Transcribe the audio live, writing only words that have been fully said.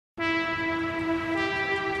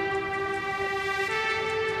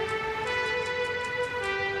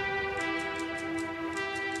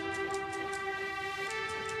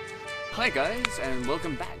Hi guys, and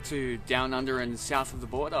welcome back to Down Under and South of the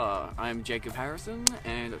Border. I'm Jacob Harrison,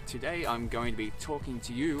 and today I'm going to be talking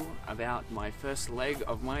to you about my first leg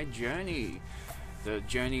of my journey. The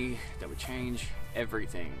journey that would change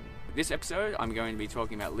everything. This episode, I'm going to be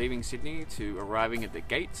talking about leaving Sydney to arriving at the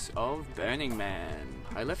gates of Burning Man.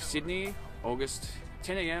 I left Sydney August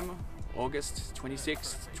 10 a.m. August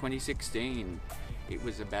 26th, 2016. It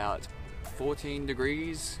was about 14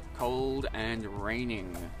 degrees, cold and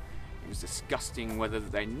raining. It was disgusting weather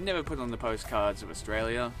that they never put on the postcards of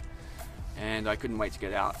Australia, and I couldn't wait to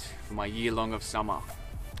get out for my year-long of summer.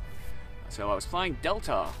 So I was flying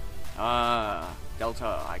Delta.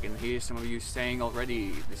 Delta, I can hear some of you saying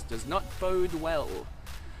already, this does not bode well.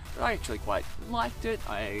 But I actually quite liked it.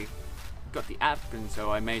 I got the app, and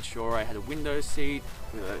so I made sure I had a window seat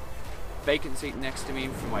with a vacant seat next to me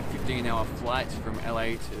for my 15-hour flight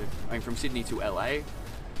from Sydney to LA.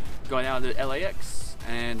 Got out at LAX,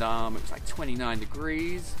 and it was like 29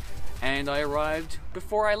 degrees, and I arrived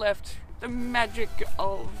before I left. The magic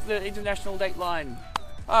of the international dateline.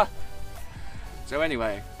 So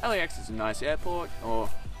anyway, LAX is a nice airport, or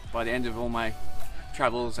by the end of all my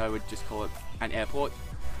travels I would just call it an airport.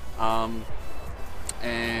 And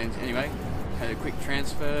anyway, had a quick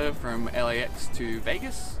transfer from LAX to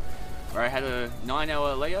Vegas, where I had a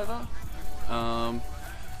 9-hour layover.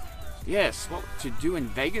 Yes, what to do in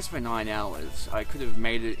Vegas for 9 hours? I could have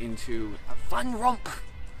made it into a fun romp,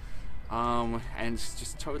 and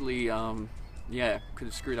just totally, could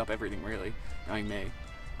have screwed up everything really, knowing me.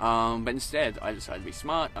 But instead, I decided to be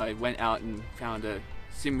smart. I went out and found a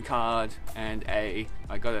SIM card and I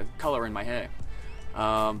got a color in my hair.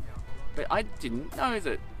 But I didn't know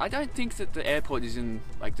that. I don't think that the airport is in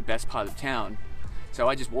like the best part of town. So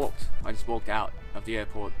I just walked out of the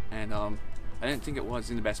airport, and I didn't think it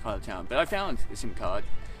was in the best part of town. But I found a SIM card,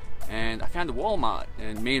 and I found a Walmart,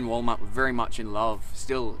 and me and Walmart were very much in love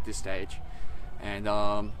still at this stage. And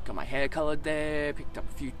got my hair colored there, picked up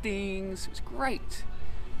a few things. It was great.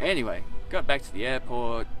 Anyway, got back to the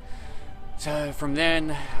airport. So from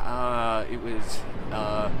then, it was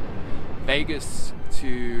Vegas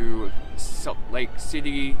to Salt Lake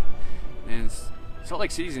City, and Salt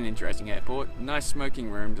Lake City is an interesting airport. Nice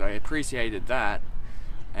smoking rooms, I appreciated that.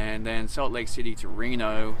 And then Salt Lake City to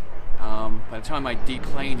Reno. By the time I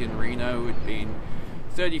deplaned in Reno, it had been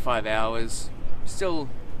 35 hours. Still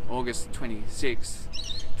August 26th,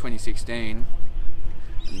 2016.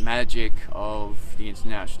 The magic of the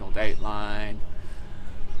international dateline.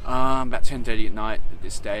 About 10:30 at night at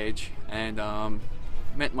this stage, and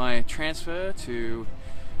met my transfer to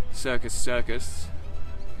Circus Circus.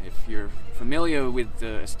 If you're familiar with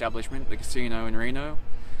the establishment, the casino in Reno,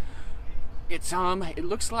 it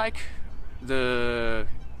looks like the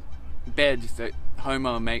bed that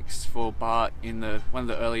Homer makes for Bart in one of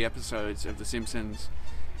the early episodes of The Simpsons.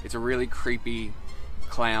 It's a really creepy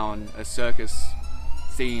clown, a circus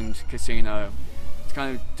themed casino. It's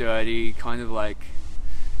kind of dirty, kind of like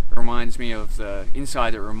reminds me of the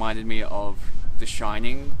inside. It reminded me of the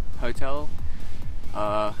Shining hotel.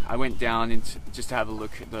 I went down just to have a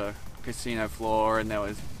look at the casino floor, and there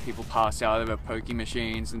was people passed out over pokie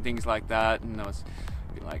machines and things like that, and I was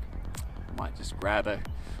like, I might just grab a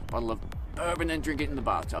bottle of bourbon and drink it in the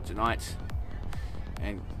bathtub tonight,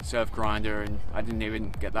 and surf grinder, and I didn't even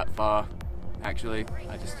get that far actually.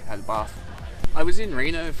 I just had a bath. I was in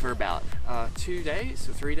Reno for about 2 days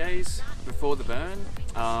or 3 days before the burn.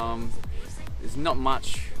 There's not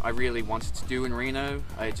much I really wanted to do in Reno.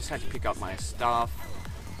 I just had to pick up my stuff.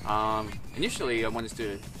 Initially I wanted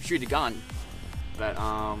to shoot a gun, but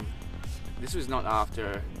this was not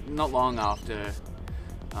long after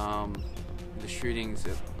the shootings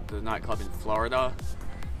at the nightclub in Florida,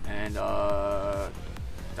 and the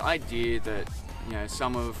idea that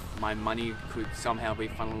some of my money could somehow be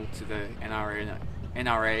funneled to the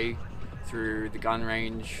NRA through the gun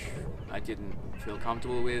range, I didn't feel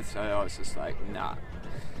comfortable with, so I was just like, nah,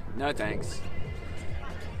 no thanks.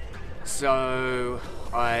 So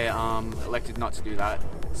I elected not to do that.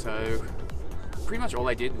 So pretty much all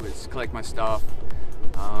I did was collect my stuff.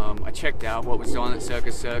 I checked out what was on at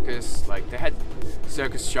Circus Circus. Like, they had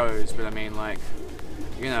circus shows, but I mean, like,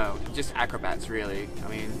 just acrobats really. I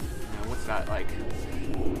mean, what's that like?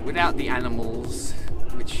 Without the animals,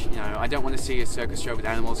 which, I don't want to see a circus show with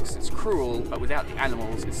animals because it's cruel, but without the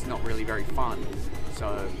animals, it's not really very fun.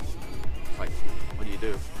 So, it's like, what do you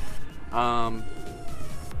do?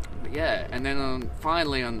 But yeah, and then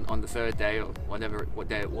finally on the third day, or what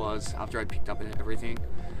day it was, after I picked up everything,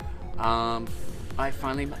 I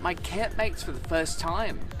finally met my campmates for the first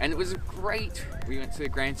time, and it was great. We went to the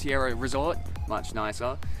Grand Sierra Resort, much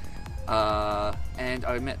nicer. And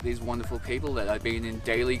I met these wonderful people that I'd been in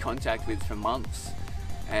daily contact with for months,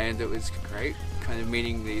 and it was great kind of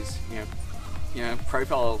meeting these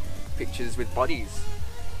profile pictures with bodies.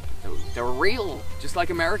 They were real, just like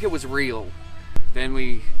America was real. Then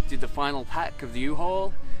we did the final pack of the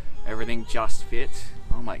U-Haul. Everything just fit.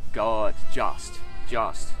 Oh my god, just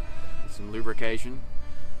some lubrication,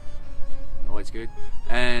 always good.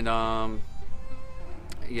 And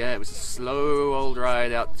yeah, it was a slow old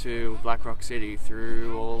ride out to Black Rock City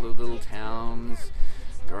through all the little towns,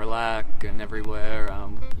 Gerlach and everywhere.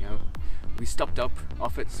 We stopped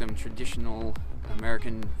off at some traditional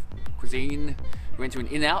American cuisine. We went to an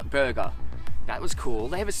In-N-Out Burger. That was cool.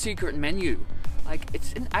 They have a secret menu. Like,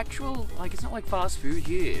 it's an actual, like, it's not like fast food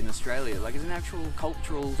here in Australia. Like, it's an actual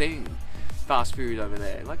cultural thing. Fast food over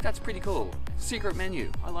there. Like, that's pretty cool. Secret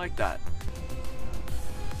menu. I like that.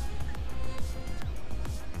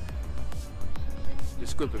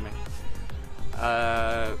 Disculpe me.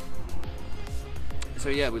 So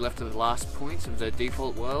yeah, we left at the last point of the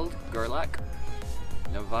default world, Gerlach,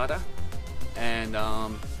 Nevada. And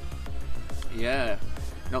yeah,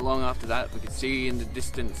 not long after that we could see in the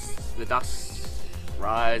distance the dust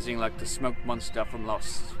rising like the smoke monster from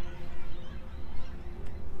Lost.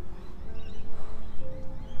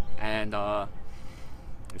 And it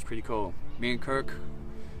was pretty cool. Me and Kirk,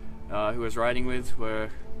 who I was riding with, were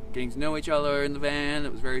getting to know each other in the van.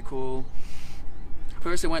 It was very cool.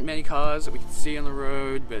 First there weren't many cars that we could see on the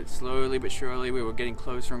road, but slowly but surely we were getting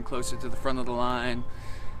closer and closer to the front of the line.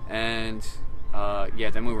 And yeah,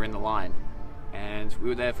 then we were in the line. And we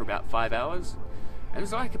were there for about 5 hours. And it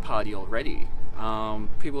was like a party already.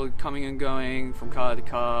 People were coming and going from car to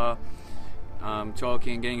car,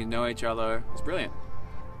 talking, getting to know each other. It was brilliant.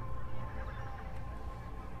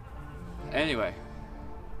 Anyway,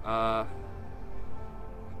 so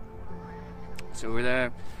we were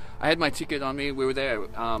there. I had my ticket on me. We were there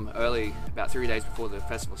early, about 3 days before the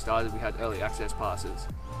festival started. We had early access passes.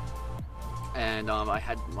 And I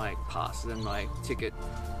had my pass and my ticket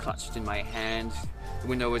clutched in my hand. The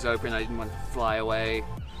window was open. I didn't want to fly away.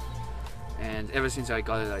 And ever since I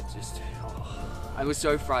got it, I was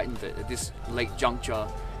so frightened that at this late juncture,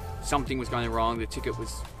 something was going wrong. The ticket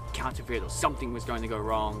was counterfeit, or something was going to go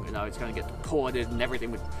wrong, and I was going to get deported, and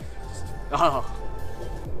everything would just,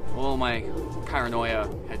 all my paranoia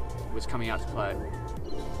was coming out to play.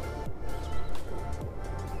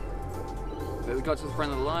 But we got to the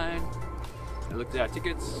front of the line. I looked at our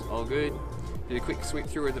tickets, all good. Did a quick sweep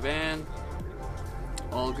through of the van,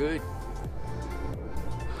 all good.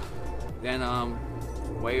 Then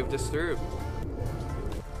waved us through.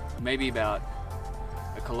 Maybe about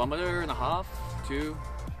 1.5 kilometers, 2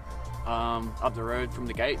 up the road from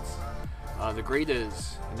the gates. The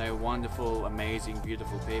greeters, and they were wonderful, amazing,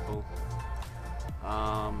 beautiful people.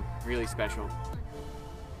 Really special.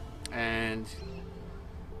 And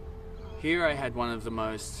here I had one of the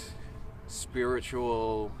most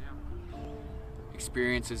spiritual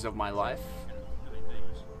experiences of my life.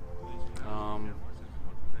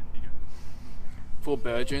 For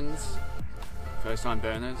virgins, first time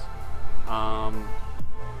burners,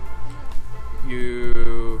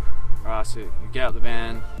 you are asked to get out of the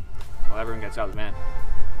van. Well, everyone gets out of the van.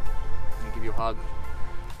 They give you a hug,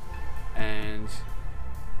 and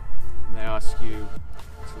they ask you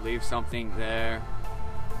to leave something there,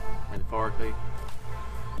 metaphorically,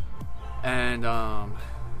 and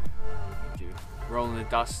you roll in the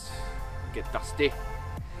dust, get dusty.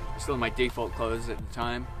 I'm still in my default clothes at the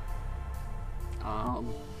time.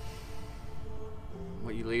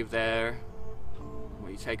 What you leave there,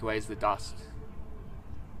 what you take away is the dust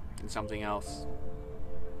and something else.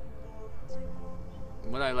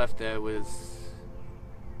 And what I left there was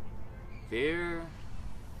fear,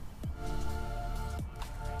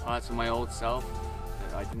 parts of my old self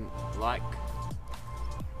that I didn't like,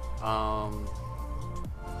 a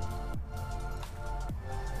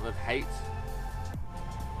lot of hate,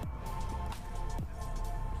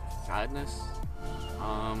 sadness,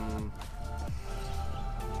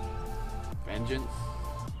 vengeance,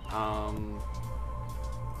 a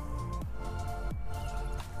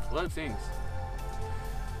lot of things.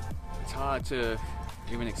 It's hard to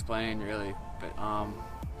even explain, really, but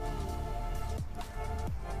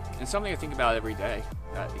it's something I think about every day,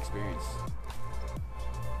 that experience.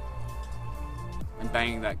 And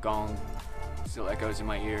banging that gong still echoes in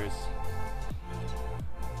my ears.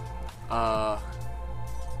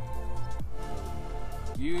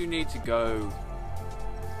 You need to go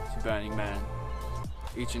to Burning Man,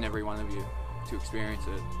 each and every one of you, to experience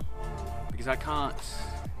it, because I can't.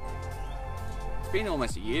 It's been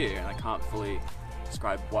almost a year and I can't fully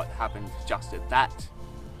describe what happened just at that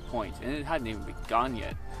point, and it hadn't even begun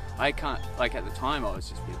yet. I can't, like at the time I was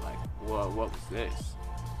just be like, whoa, what was this?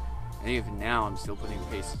 And even now I'm still putting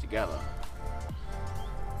pieces together.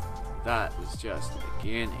 That was just the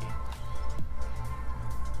beginning.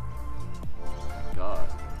 God.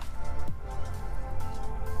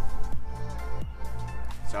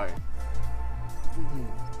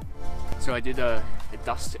 So I did a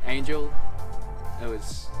dust angel. It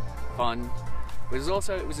was fun. It was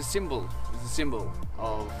a symbol. It was a symbol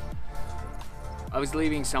of I was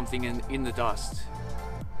leaving something in the dust,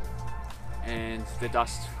 and the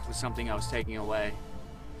dust was something I was taking away.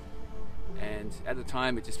 And at the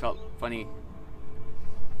time, it just felt funny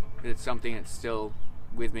that it's something that's still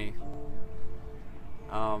with me,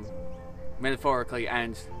 metaphorically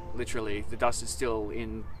and literally. The dust is still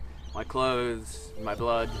in my clothes, my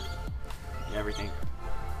blood, and everything.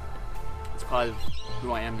 It's part of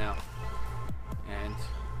who I am now, and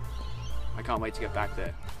I can't wait to get back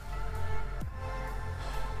there.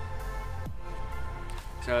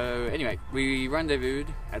 So anyway, we rendezvoused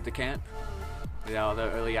at the camp with our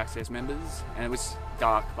other early access members, and it was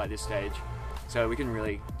dark by this stage, so we couldn't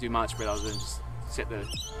really do much but other than just set the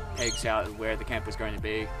pegs out of where the camp was going to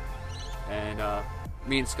be. And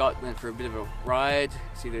me and Scott went for a bit of a ride,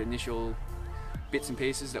 see the initial bits and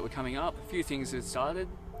pieces that were coming up. A few things had started.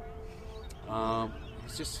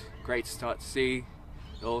 It's just great to start to see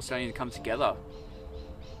it all starting to come together.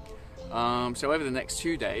 So over the next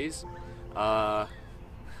 2 days,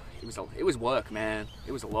 it was work, man.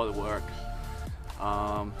 It was a lot of work.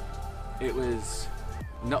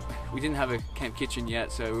 We didn't have a camp kitchen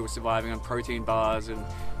yet, so we were surviving on protein bars and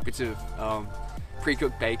bits of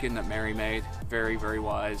pre-cooked bacon that Mary made. Very, very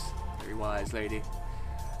wise lady.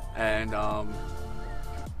 And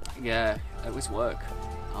yeah, it was work.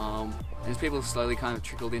 As people slowly kind of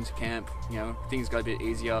trickled into camp, you know, things got a bit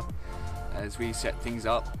easier as we set things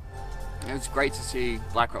up. It was great to see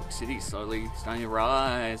Black Rock City slowly starting to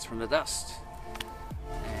rise from the dust.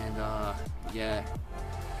 And yeah,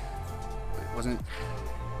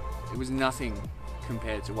 it was nothing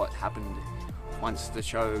compared to what happened once the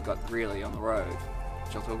show got really on the road,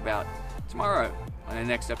 which I'll talk about tomorrow on the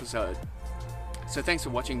next episode. So thanks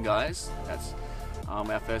for watching, guys. That's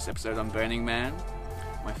our first episode on Burning Man,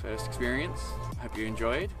 my first experience. Hope you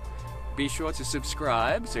enjoyed. Be sure to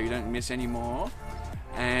subscribe so you don't miss any more.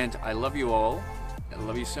 And I love you all. I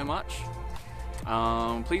love you so much.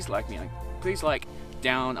 Please like me. Please like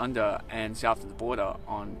Down Under and South of the Border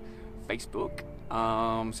on Facebook.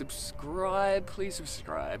 Subscribe. Please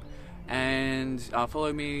subscribe. And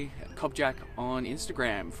follow me, Cobjack, on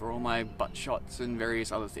Instagram for all my butt shots and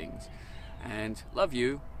various other things. And love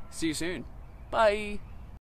you. See you soon. Bye.